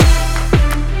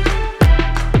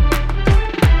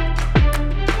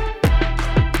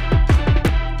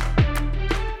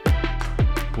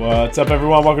What's up,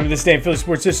 everyone? Welcome to This Day in Philly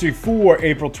Sports History for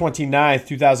April 29th,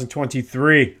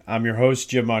 2023. I'm your host,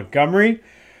 Jim Montgomery.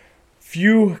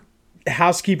 Few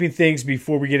housekeeping things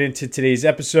before we get into today's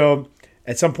episode.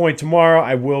 At some point tomorrow,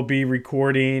 I will be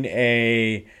recording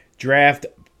a draft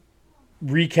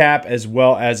recap as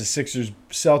well as a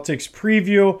Sixers-Celtics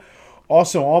preview.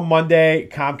 Also, on Monday,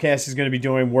 Comcast is going to be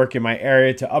doing work in my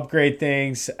area to upgrade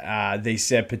things. They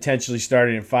said potentially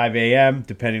starting at 5 a.m.,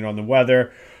 depending on the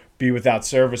weather. Be without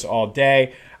service all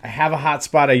day. I have a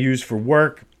hotspot I use for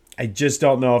work. I just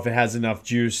don't know if it has enough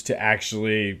juice to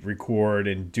actually record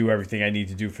and do everything I need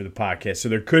to do for the podcast. So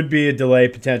there could be a delay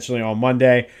potentially on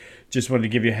Monday. Just wanted to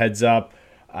give you a heads up,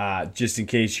 just in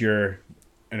case you're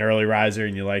an early riser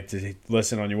and you like to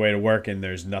listen on your way to work and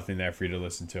there's nothing there for you to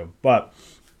listen to. But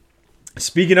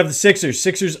speaking of the Sixers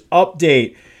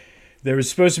update. There was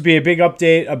supposed to be a big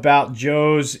update about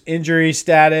Joe's injury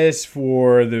status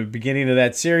for the beginning of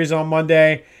that series on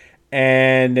Monday,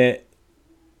 and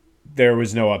there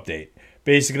was no update.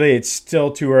 Basically, it's still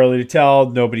too early to tell.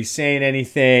 Nobody's saying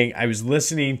anything. I was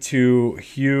listening to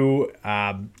Hugh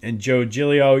and Joe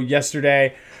Giglio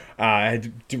yesterday. I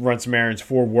had to run some errands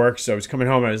for work, so I was coming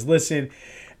home and I was listening.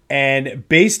 And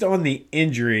based on the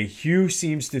injury, Hugh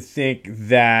seems to think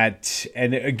that,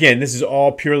 and again, this is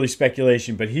all purely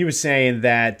speculation, but he was saying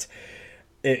that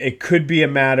it could be a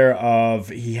matter of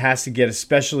he has to get a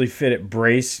specially fitted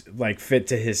brace, like fit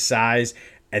to his size,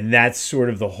 and that's sort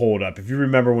of the holdup. If you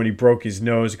remember when he broke his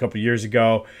nose a couple of years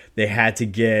ago, they had to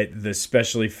get the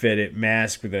specially fitted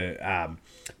mask with the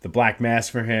black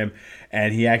mask for him,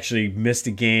 and he actually missed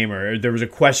a game, or there was a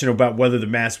question about whether the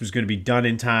mask was going to be done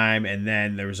in time, and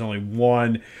then there was only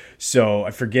one. So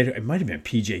I forget, it might have been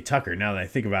PJ Tucker now that I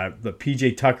think about it, but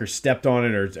PJ Tucker stepped on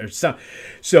it or something.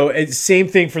 So it's same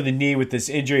thing for the knee with this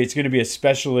injury. It's going to be it's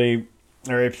probably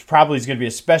going to be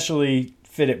a specially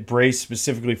fitted brace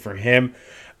specifically for him.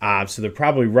 So they're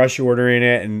probably rush ordering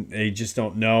it, and they just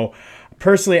don't know.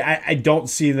 Personally, I don't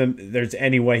see there's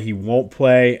any way he won't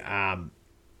play.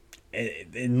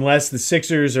 Unless the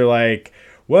Sixers are like,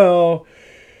 well,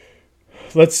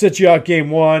 let's set you out game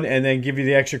one and then give you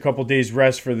the extra couple days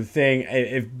rest for the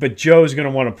thing. But Joe's going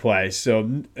to want to play.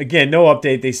 So, again, no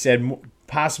update. They said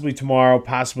possibly tomorrow,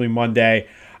 possibly Monday.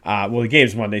 The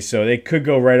game's Monday, so they could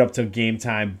go right up to game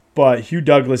time. But Hugh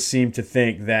Douglas seemed to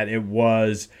think that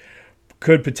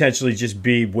could potentially just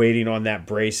be waiting on that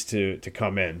brace to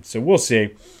come in. So we'll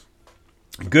see.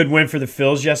 Good win for the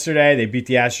Phils yesterday. They beat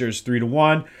the Astros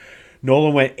 3-1.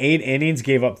 Nolan went 8 innings,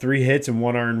 gave up 3 hits and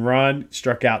 1 earned run,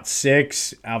 struck out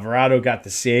 6. Alvarado got the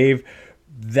save.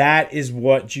 That is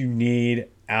what you need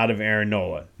out of Aaron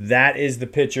Nola. That is the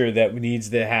pitcher that needs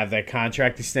to have that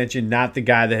contract extension, not the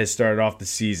guy that has started off the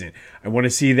season. I want to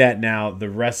see that now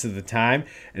the rest of the time,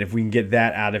 and if we can get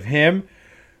that out of him,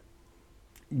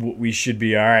 we should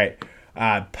be all right.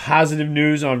 Positive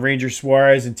news on Ranger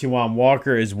Suarez and Taijuan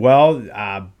Walker as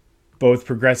well. Both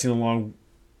progressing along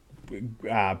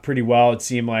pretty well. It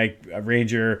seemed like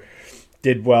Ranger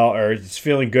did well, or is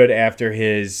feeling good after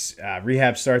his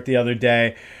rehab start the other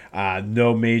day.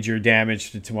 No major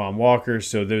damage to Taijuan Walker,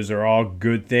 so those are all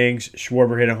good things.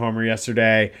 Schwarber hit a homer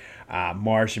yesterday.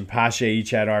 Marsh and Pache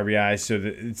each had RBIs, so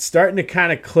it's starting to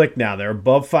kind of click now. They're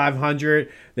above 500.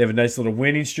 They have a nice little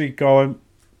winning streak going.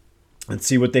 Let's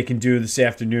see what they can do this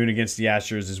afternoon against the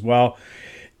Astros as well.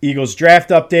 Eagles draft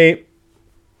update.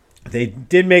 They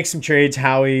did make some trades.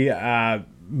 Howie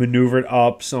maneuvered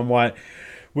up somewhat.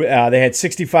 They had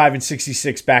 65 and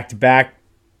 66 back-to-back.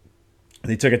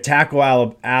 They took a tackle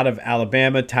out of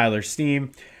Alabama, Tyler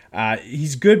Steen.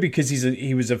 He's good because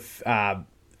I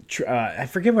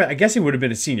forget what, I guess he would have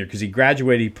been a senior because he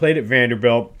graduated. He played at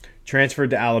Vanderbilt, transferred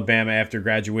to Alabama after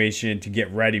graduation to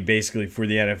get ready basically for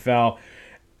the NFL.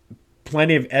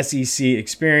 Plenty of SEC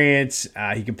experience.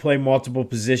 He can play multiple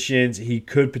positions. He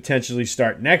could potentially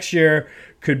start next year.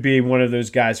 Could be one of those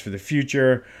guys for the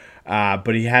future.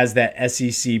 But he has that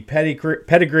SEC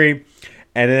pedigree.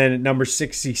 And then at number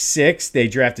 66, they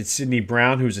drafted Sidney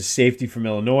Brown, who's a safety from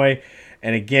Illinois.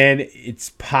 And again,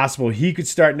 it's possible he could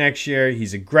start next year.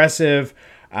 He's aggressive,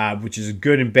 which is a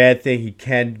good and bad thing. He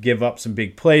can give up some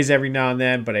big plays every now and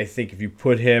then. But I think if you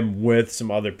put him with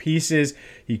some other pieces,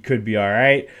 he could be all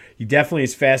right. He definitely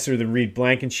is faster than Reed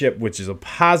Blankenship, which is a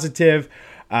positive.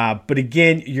 But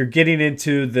again, you're getting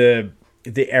into the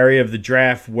area of the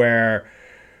draft where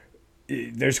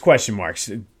there's question marks.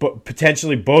 But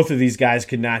potentially both of these guys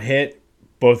could not hit.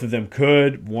 Both of them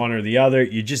could, one or the other.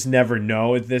 You just never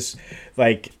know. This,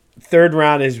 like, third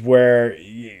round is where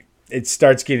it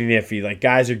starts getting iffy. Like,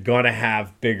 guys are going to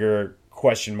have bigger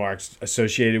question marks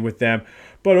associated with them.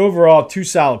 But overall, 2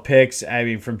 solid picks. I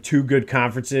mean, from 2 good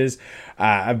conferences.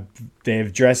 They've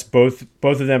addressed both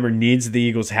of them are needs the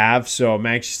Eagles have. So I'm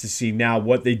anxious to see now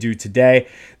what they do today.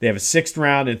 They have a 6th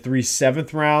round and 3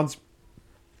 7th rounds.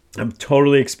 I'm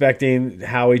totally expecting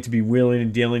Howie to be wheeling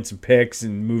and dealing some picks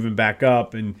and moving back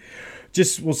up. And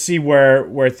just we'll see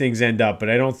where things end up. But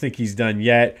I don't think he's done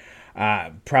yet.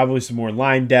 Probably some more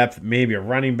line depth, maybe a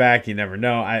running back. You never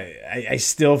know. I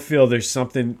still feel there's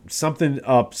something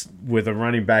up with a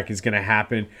running back is going to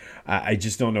happen. I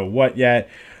just don't know what yet.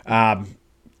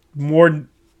 More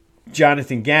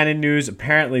Jonathan Gannon news.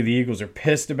 Apparently the Eagles are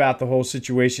pissed about the whole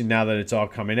situation now that it's all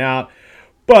coming out.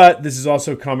 But this is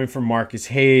also coming from Marcus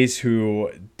Hayes, who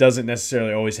doesn't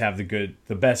necessarily always have the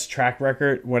best track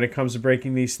record when it comes to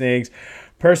breaking these things.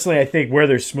 Personally, I think where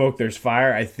there's smoke, there's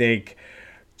fire. I think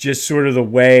just sort of the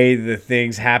way the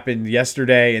things happened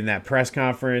yesterday in that press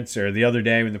conference or the other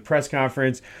day in the press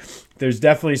conference, there's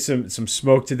definitely some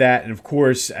smoke to that. And of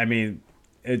course, I mean,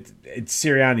 it's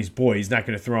Sirianni's boy. He's not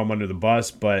going to throw him under the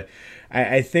bus, but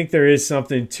I think there is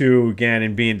something to, again,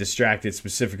 in being distracted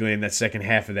specifically in that second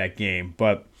half of that game.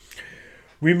 But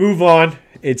we move on.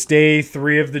 It's day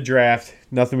 3 of the draft.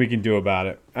 Nothing we can do about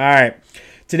it. All right.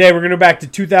 Today we're going to go back to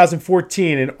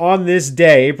 2014, and on this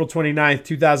day, April 29th,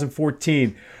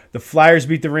 2014, the Flyers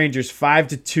beat the Rangers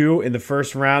 5-2 in the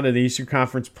first round of the Eastern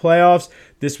Conference playoffs.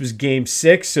 This was Game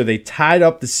 6, so they tied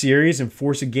up the series and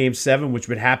forced a Game 7, which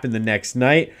would happen the next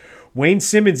night. Wayne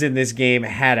Simmons in this game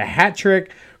had a hat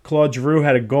trick. Claude Giroux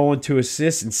had a goal and 2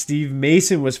 assists, and Steve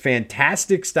Mason was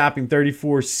fantastic, stopping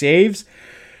 34 saves.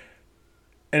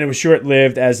 And it was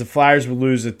short-lived as the Flyers would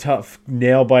lose a tough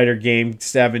nail-biter Game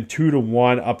 7,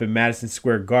 2-1 up in Madison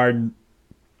Square Garden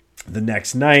the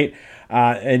next night.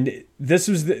 And this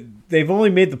was they've only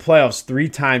made the playoffs 3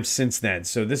 times since then.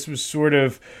 So this was sort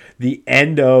of the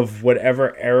end of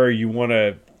whatever era you want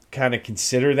to kind of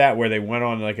consider that, where they went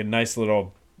on like a nice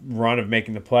little run of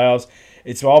making the playoffs.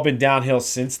 It's all been downhill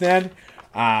since then.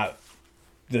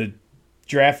 The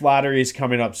draft lottery is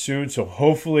coming up soon, so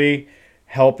hopefully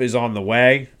help is on the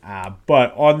way.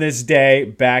 But on this day,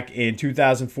 back in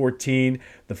 2014,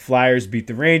 the Flyers beat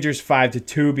the Rangers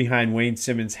 5-2 behind Wayne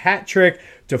Simmons' hat trick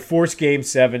to force Game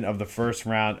 7 of the first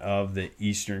round of the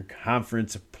Eastern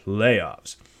Conference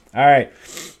playoffs. All right,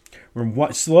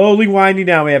 we're slowly winding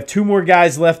down. We have 2 more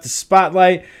guys left to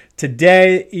spotlight.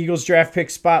 Today, Eagles draft pick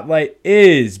spotlight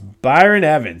is Byron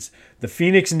Evans. The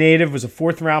Phoenix native was a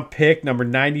 4th-round pick, number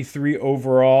 93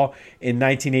 overall in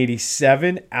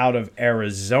 1987 out of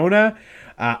Arizona.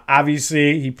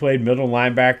 Obviously, he played middle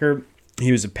linebacker.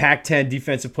 He was a Pac-10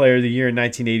 Defensive Player of the Year in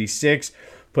 1986,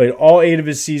 played all 8 of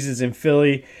his seasons in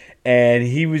Philly, and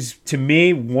he was, to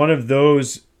me, one of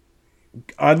those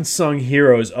unsung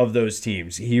heroes of those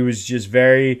teams. He was just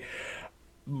very...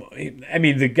 I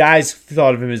mean, the guys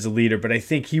thought of him as a leader, but I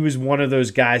think he was one of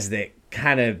those guys that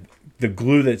kind of the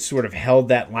glue that sort of held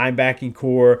that linebacking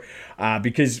core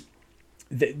because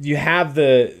you have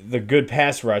the good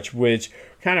pass rush, which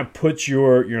kind of puts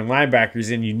your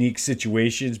linebackers in unique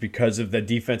situations because of the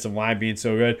defensive line being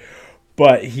so good.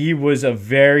 But he was a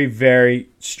very, very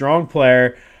strong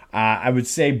player. I would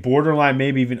say borderline,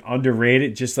 maybe even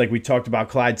underrated, just like we talked about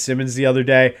Clyde Simmons the other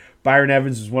day. Byron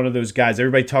Evans was one of those guys.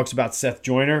 Everybody talks about Seth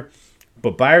Joyner,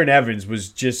 but Byron Evans was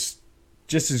just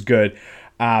as good.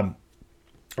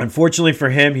 Unfortunately for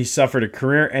him, he suffered a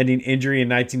career-ending injury in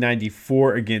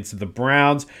 1994 against the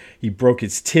Browns. He broke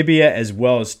his tibia as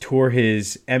well as tore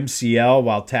his MCL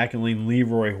while tackling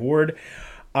Leroy Horde.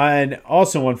 And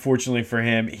also, unfortunately for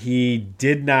him, he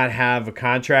did not have a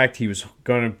contract. He was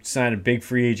going to sign a big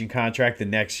free agent contract the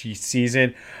next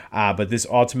season, but this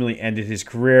ultimately ended his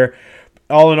career.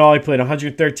 All in all, he played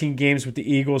 113 games with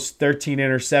the Eagles, 13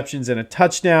 interceptions and a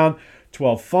touchdown,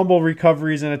 12 fumble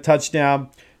recoveries and a touchdown.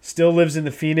 Still lives in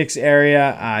the Phoenix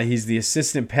area. He's the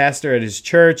assistant pastor at his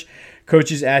church,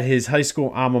 coaches at his high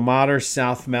school alma mater,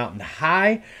 South Mountain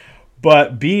High.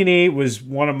 But B&E was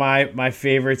one of my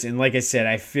favorites, and like I said,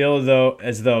 I feel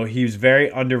as though he was very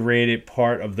underrated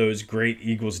part of those great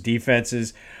Eagles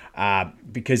defenses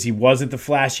because he wasn't the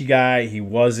flashy guy, he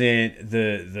wasn't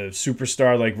the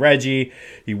superstar like Reggie,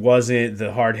 he wasn't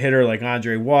the hard hitter like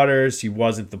Andre Waters, he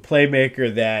wasn't the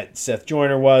playmaker that Seth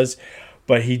Joyner was,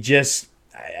 but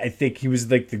I think he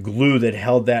was like the glue that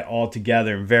held that all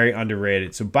together and very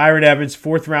underrated. So Byron Evans,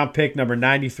 4th-round pick, number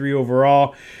 93 overall,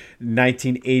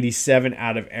 1987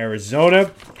 out of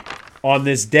Arizona. On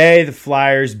this day, the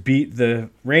Flyers beat the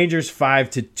Rangers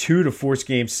 5-2 to force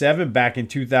Game 7 back in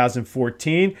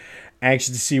 2014.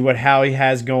 Anxious to see what Howie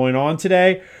has going on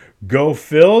today. Go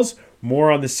Phils.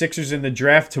 More on the Sixers in the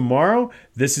draft tomorrow.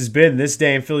 This has been This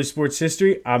Day in Philly Sports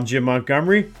History. I'm Jim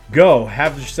Montgomery. Go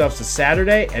have yourselves a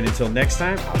Saturday, and until next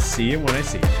time, I'll see you when I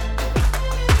see you.